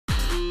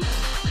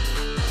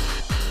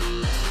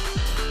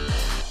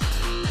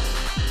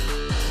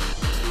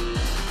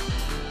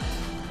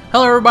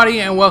Hello everybody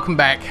and welcome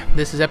back.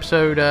 This is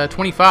episode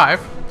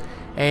 25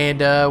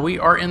 and we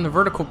are in the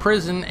vertical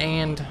prison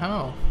and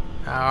oh,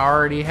 I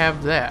already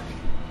have that.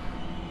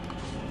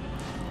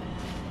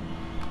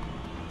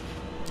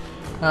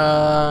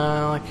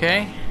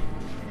 Okay.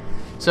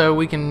 So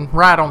we can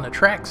ride on the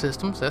track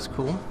systems, that's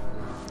cool.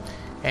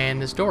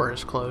 And this door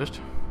is closed,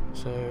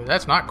 so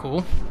that's not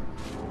cool.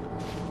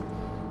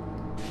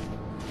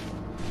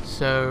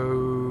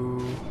 So...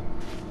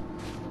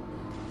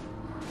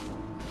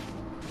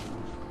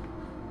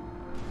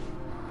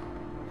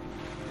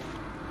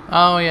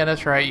 oh yeah,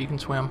 that's right, you can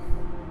swim.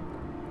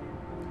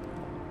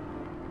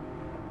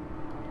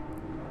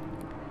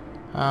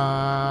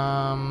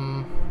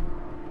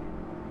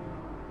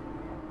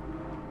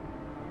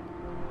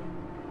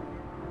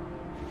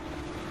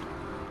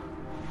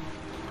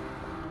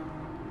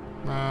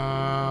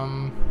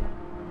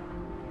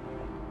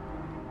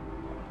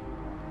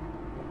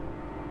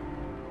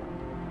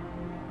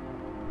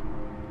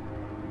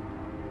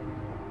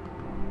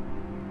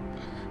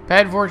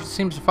 Bad fortune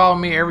seems to follow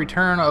me every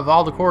turn of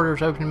all the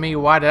corridors open to me.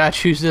 Why did I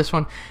choose this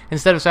one?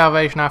 Instead of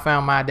salvation, I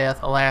found my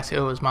death. Alas, it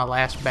was my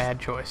last bad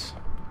choice.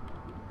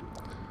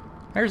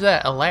 There's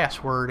that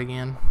alas word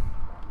again.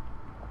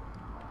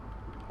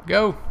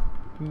 Go.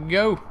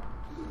 Go.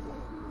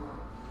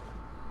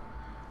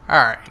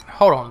 Alright,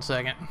 hold on a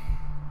second.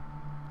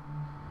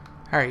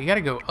 Alright, you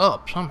gotta go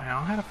up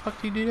somehow. How the fuck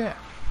do you do that?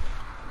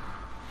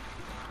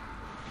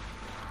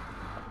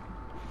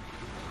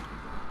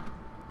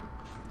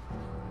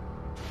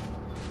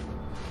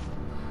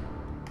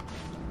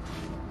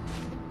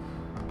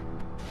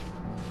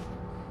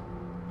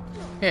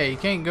 Yeah, you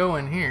can't go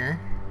in here.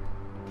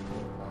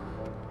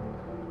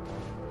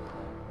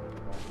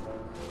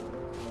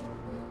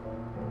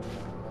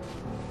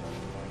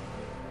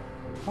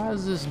 Why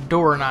is this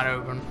door not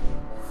open?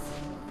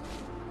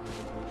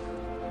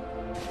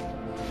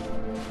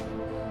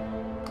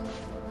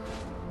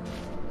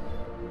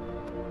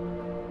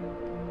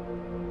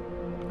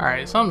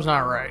 Alright, something's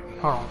not right.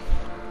 Hold on.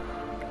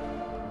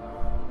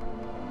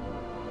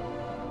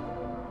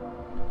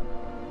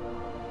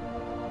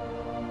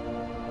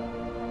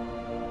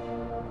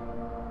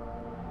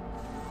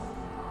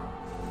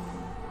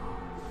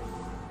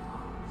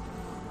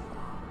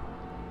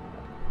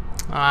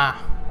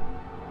 Ah.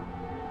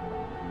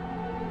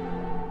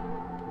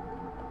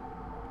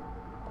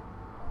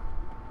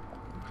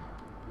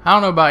 I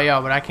don't know about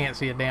y'all, but I can't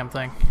see a damn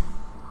thing.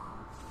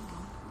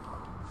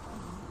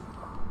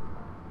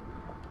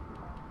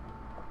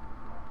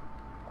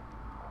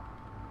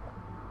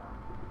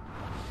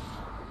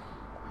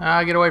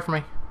 Get away from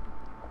me.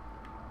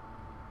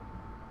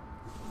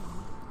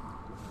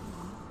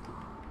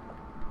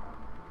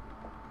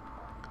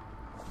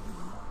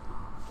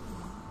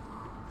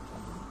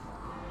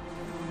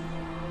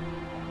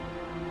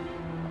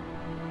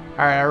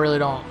 Alright, I really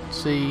don't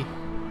see...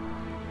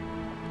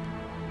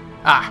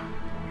 ah,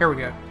 here we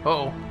go.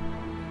 Uh-oh.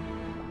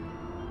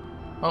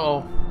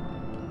 Uh-oh.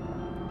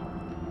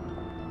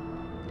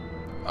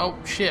 Oh,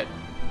 shit.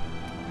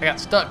 I got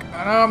stuck.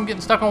 I know I'm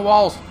getting stuck on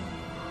walls.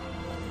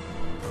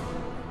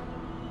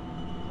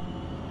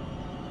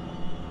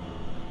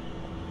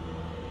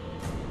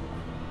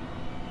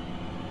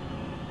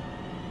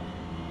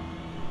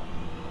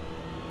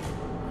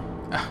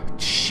 Ah,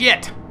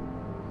 shit.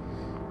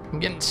 I'm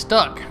getting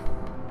stuck.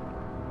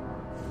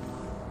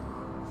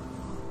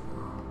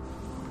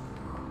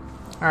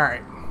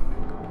 Alright,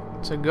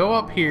 so go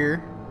up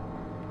here,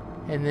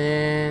 and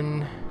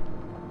then,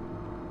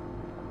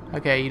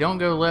 okay, you don't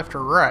go left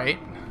or right,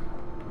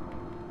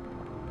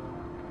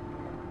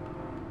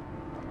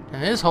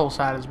 and this whole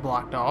side is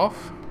blocked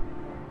off.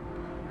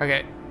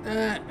 Okay,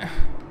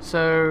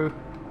 so,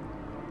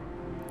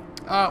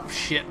 oh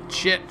shit.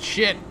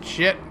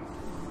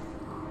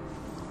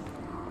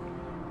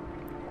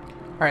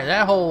 Alright,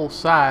 that whole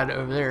side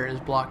over there is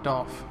blocked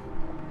off.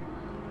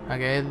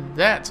 Okay,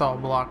 that's all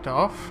blocked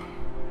off.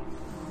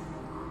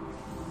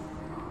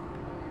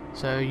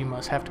 So you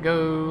must have to go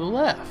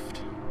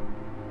left.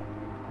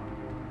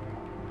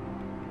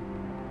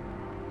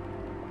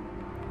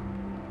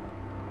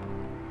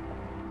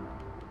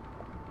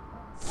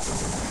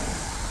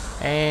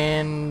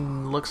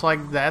 And looks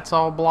like that's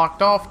all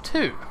blocked off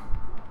too.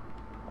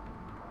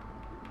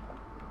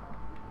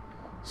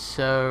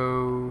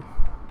 So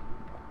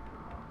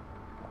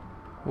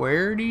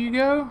where do you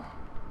go?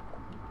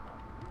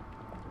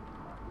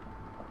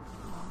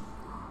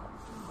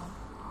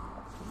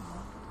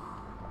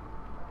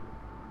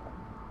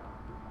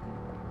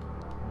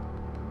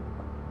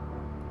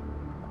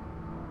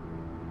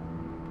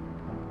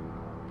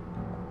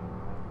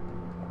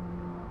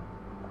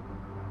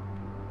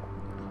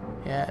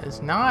 Yeah,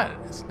 it's not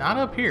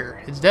up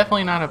here. It's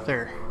definitely not up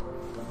there.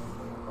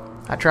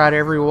 I tried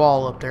every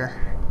wall up there.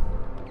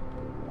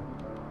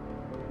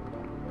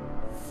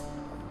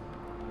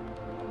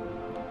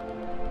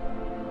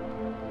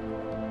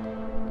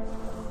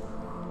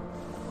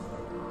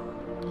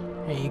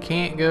 And you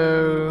can't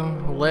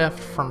go left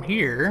from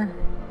here.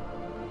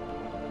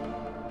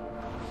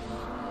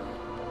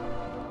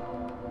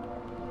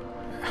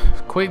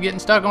 quit getting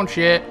stuck on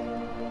shit.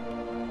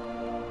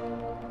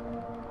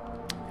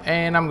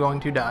 And I'm going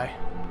to die.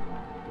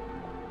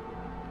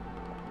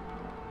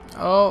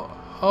 Oh,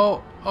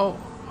 oh, oh,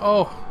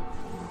 oh.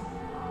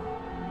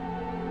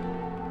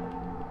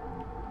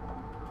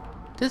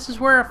 This is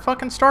where I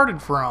fucking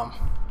started from.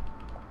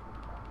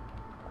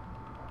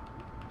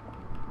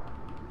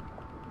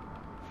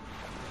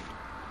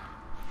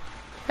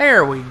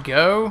 There we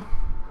go.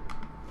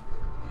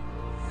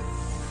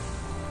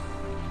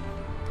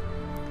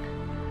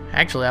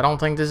 Actually, I don't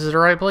think this is the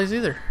right place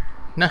either.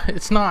 No,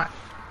 it's not.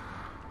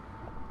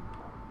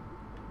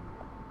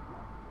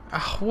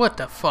 Oh, what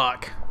the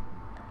fuck?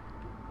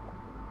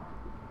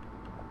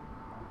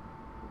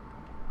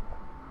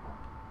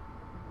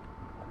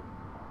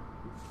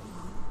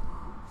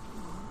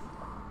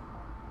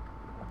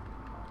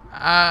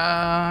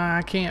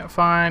 I can't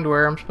find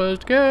where I'm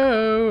supposed to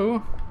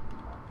go.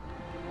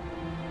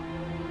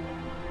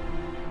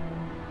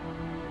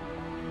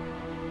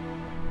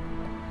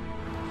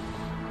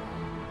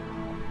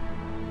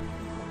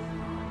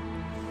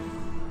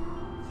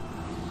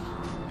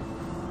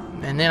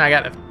 And then I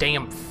got a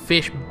damn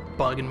fish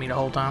bugging me the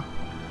whole time.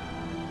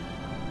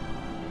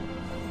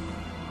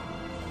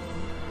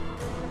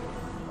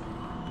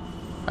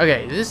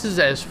 Okay, this is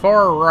as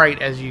far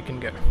right as you can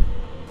go.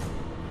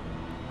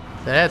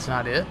 That's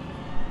not it.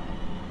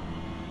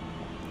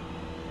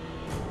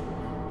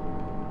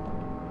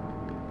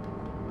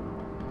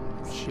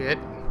 Shit.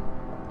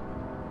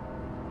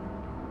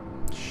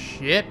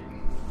 Shit.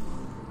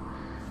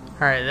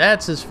 Alright,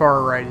 that's as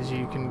far right as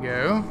you can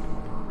go.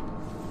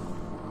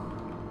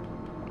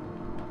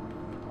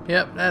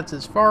 Yep, that's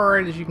as far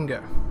right as you can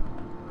go.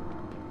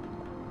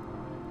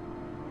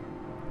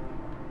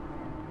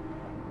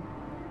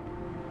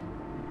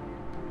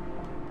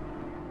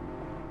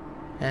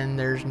 And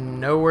there's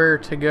nowhere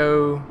to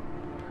go.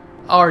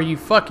 Oh, are you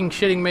fucking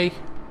shitting me?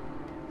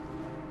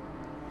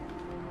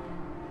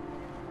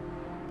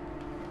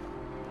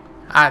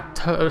 I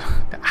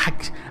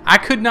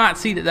could not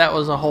see that that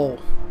was a hole.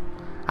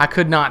 I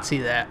could not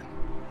see that.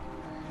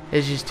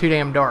 It's just too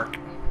damn dark.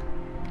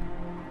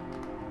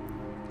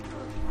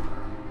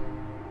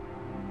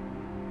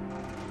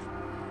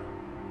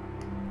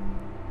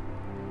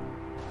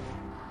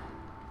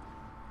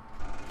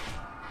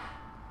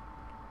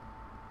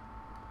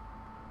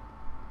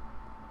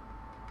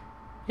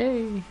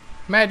 Yay,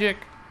 magic.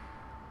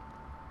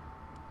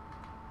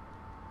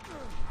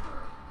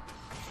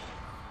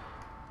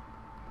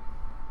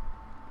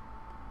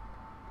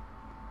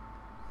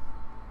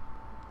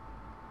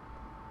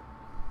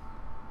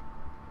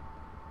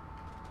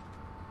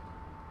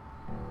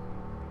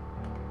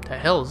 The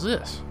hell is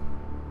this?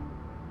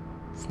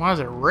 Why is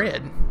it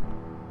red?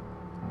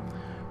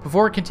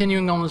 Before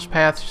continuing on this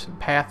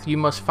path, you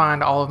must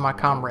find all of my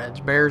comrades,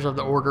 bearers of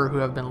the order who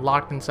have been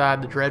locked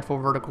inside the dreadful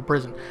vertical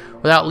prison,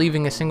 without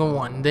leaving a single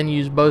one. Then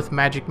use both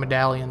magic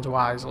medallions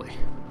wisely.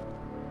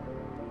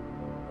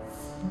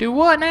 Do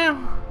what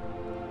now?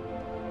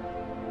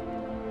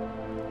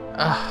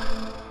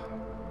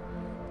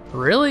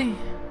 Really?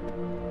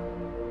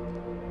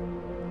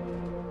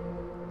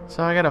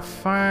 So I gotta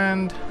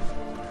find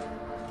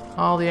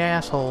all the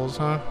assholes,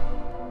 huh?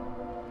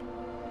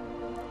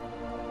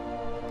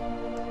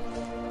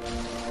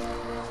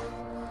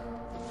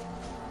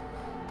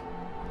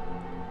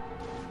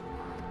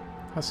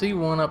 I see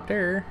one up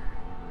there.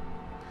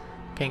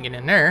 Can't get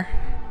in there.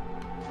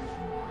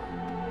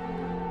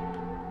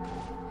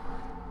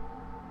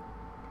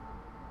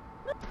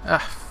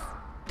 Ugh,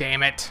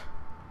 damn it.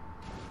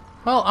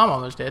 Well, I'm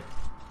almost dead.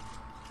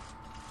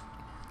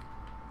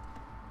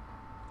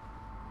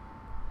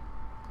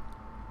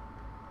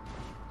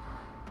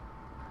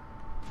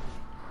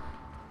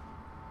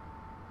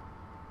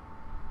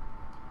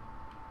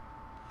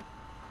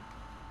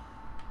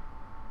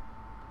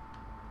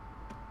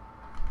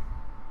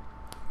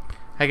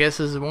 I guess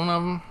this is one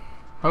of them,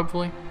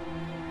 hopefully.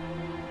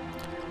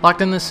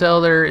 Locked in this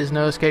cell, there is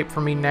no escape for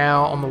me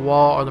now. On the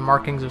wall are the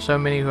markings of so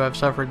many who have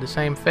suffered the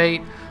same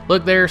fate.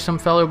 Look there, some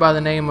fellow by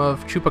the name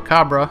of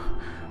Chupacabra.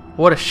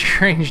 What a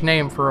strange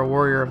name for a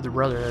warrior of the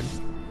Brotherhood.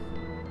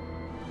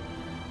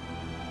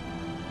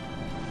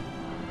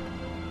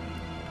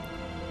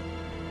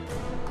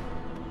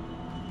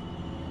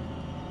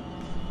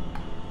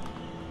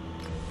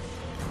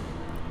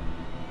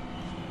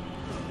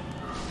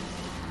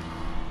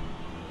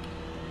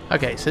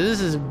 Okay, so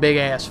this is a big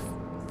ass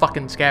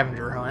fucking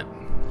scavenger hunt.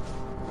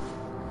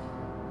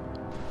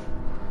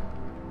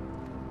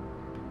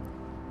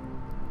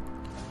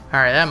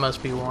 Alright, that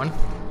must be one.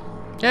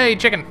 Hey,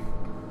 chicken!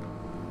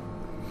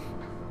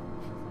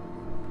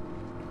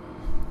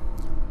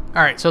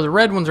 Alright, so the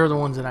red ones are the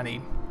ones that I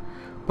need.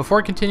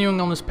 Before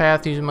continuing on this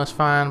path, you must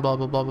find blah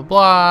blah blah blah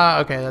blah.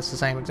 Okay, that's the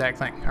same exact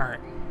thing.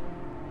 Alright.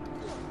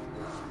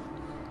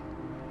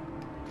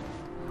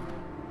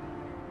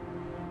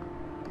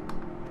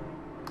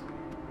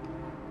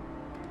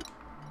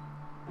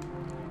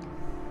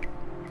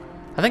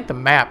 I think the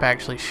map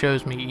actually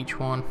shows me each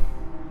one,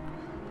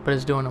 but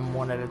it's doing them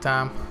one at a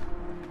time.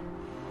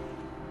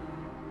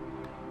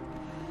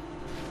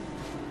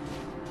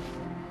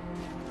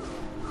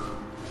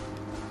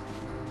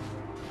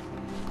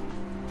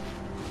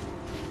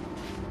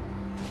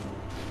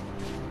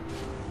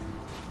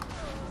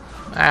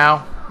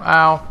 Ow.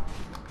 Ow.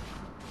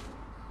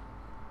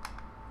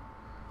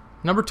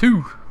 Number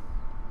 2.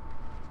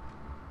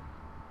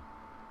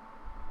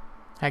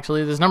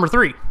 Actually, this is number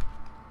 3.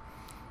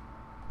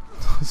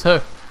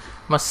 So,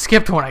 must have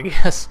skipped one, I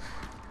guess.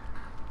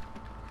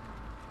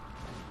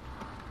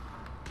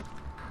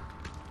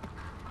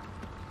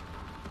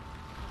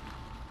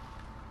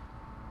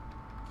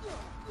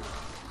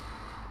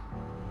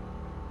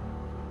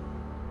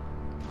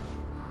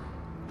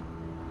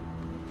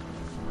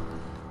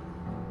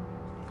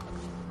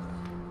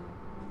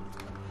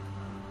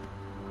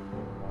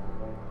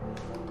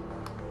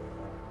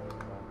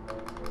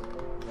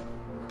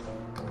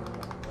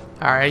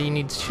 Alright, you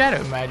need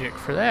shadow magic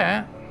for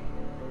that.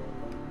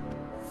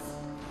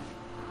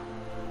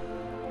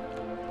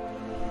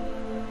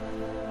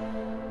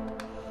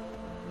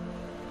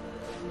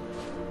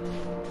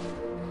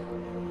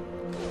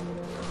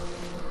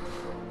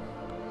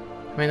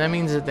 I mean, that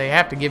means that they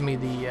have to give me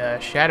the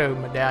shadow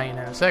medallion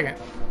in a second.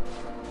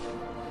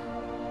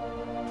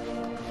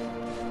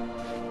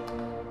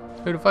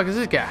 Who the fuck is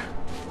this guy?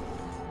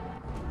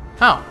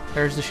 Oh,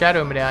 there's the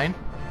shadow medallion.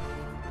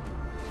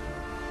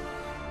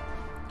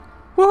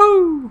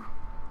 Woohoo!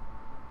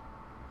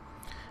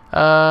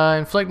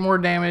 Inflict more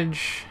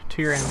damage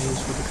to your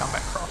enemies with the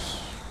combat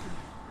cross.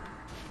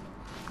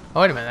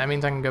 Oh, wait a minute. That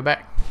means I can go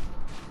back.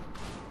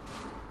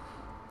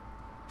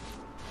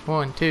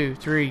 1, 2,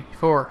 3,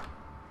 4.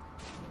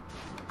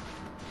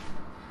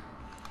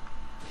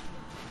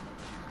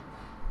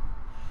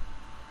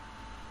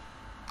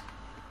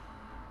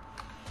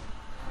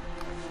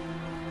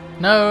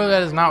 No,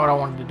 that is not what I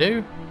wanted to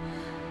do.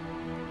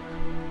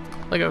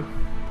 Let go.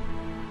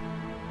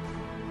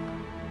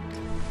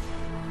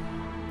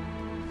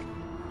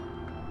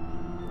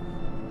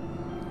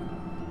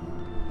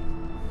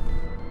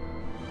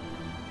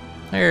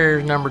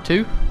 There's number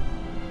 2.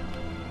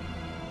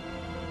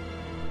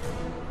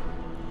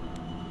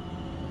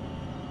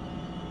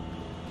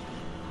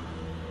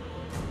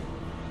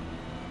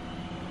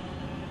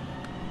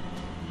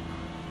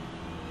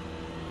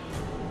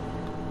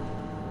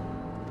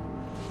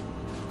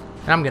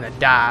 And I'm gonna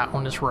die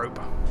on this rope.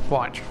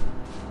 Watch.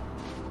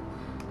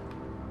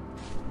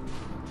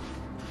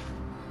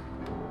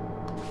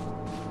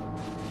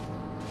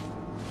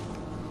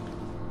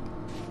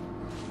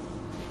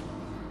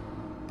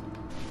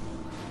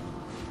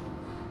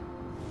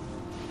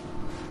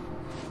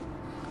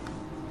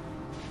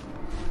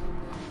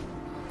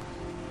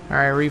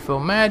 Alright, refill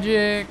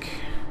magic.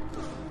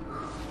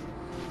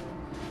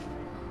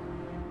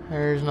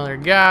 There's another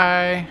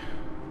guy.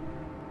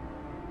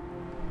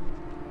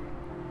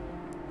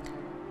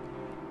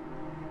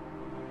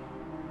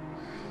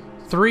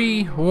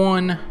 Three,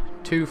 1,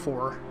 2,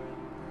 4.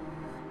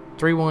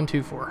 3, 1,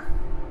 2, 4.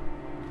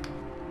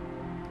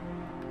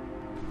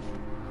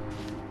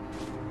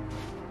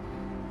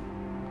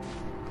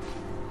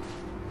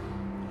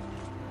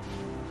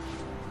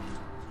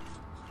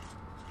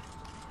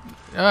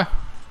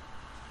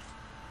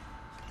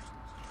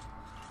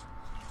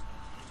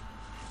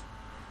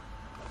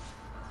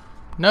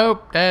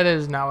 Nope, that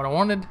is not what I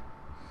wanted.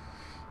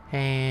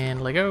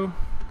 And let go.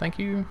 Thank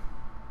you.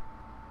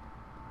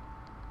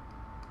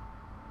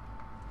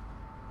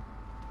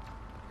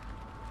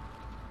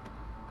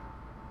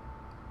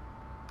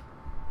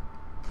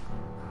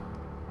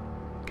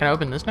 Can I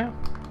open this now?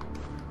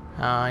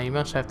 You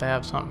must have to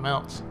have something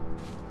else.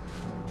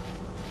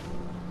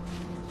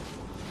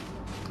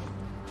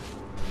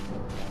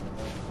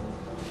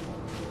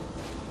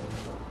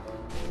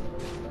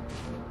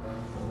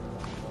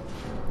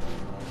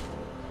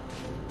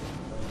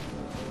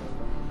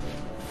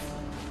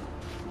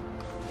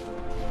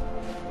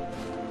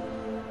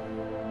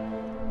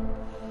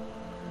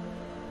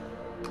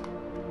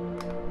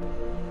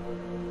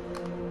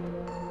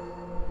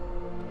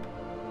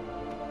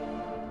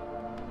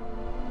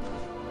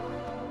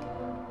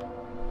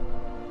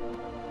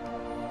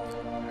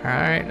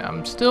 Alright,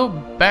 I'm still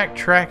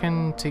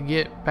backtracking to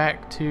get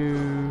back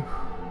to...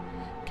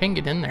 Can't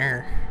get in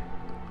there.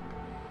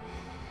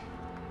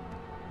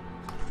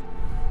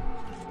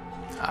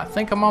 I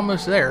think I'm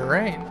almost there,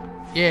 right?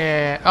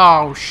 Yeah.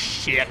 Oh,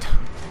 shit.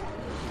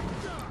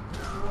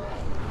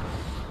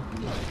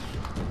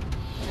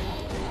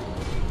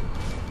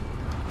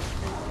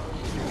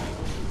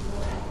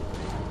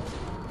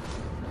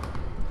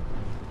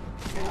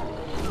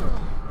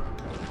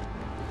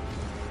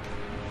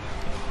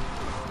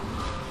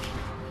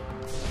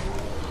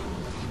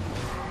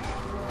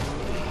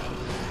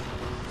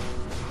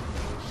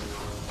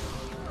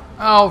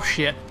 Oh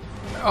shit.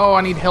 Oh,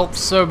 I need help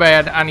so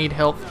bad. I need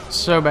help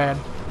so bad.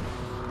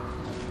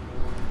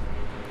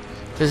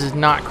 This is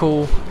not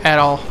cool at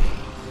all.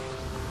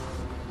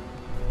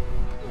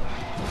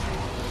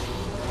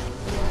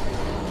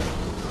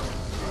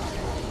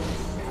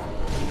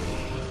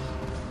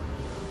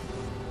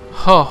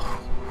 Oh.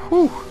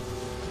 Whew.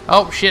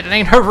 Oh shit, it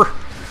ain't over.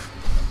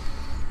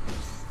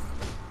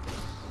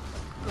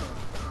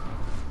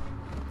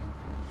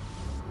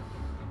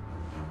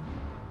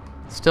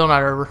 Still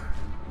not over.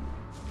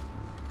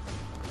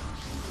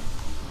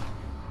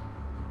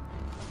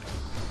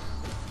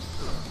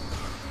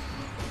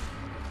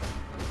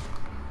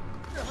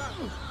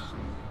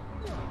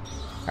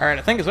 Alright,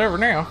 I think it's over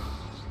now.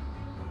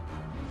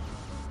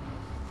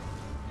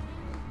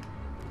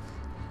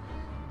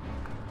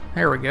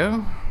 There we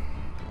go.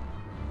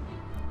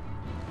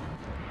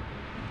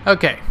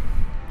 Okay.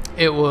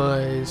 It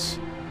was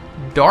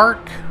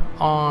dark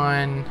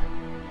on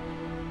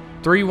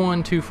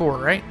 3124,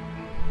 right?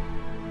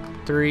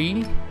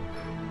 3.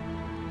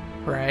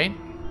 Right.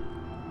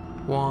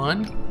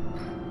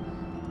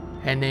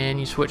 1. And then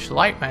you switch to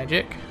light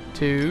magic.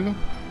 2.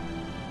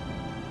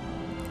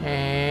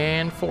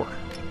 And 4.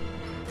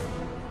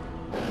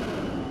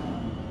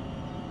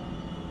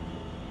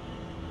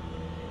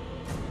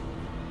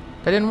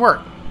 That didn't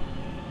work.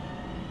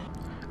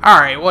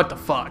 Alright, what the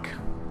fuck?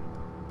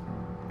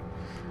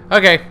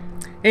 Okay,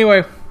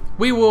 anyway,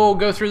 we will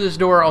go through this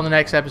door on the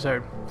next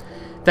episode.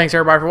 Thanks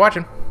everybody for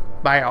watching.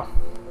 Bye y'all.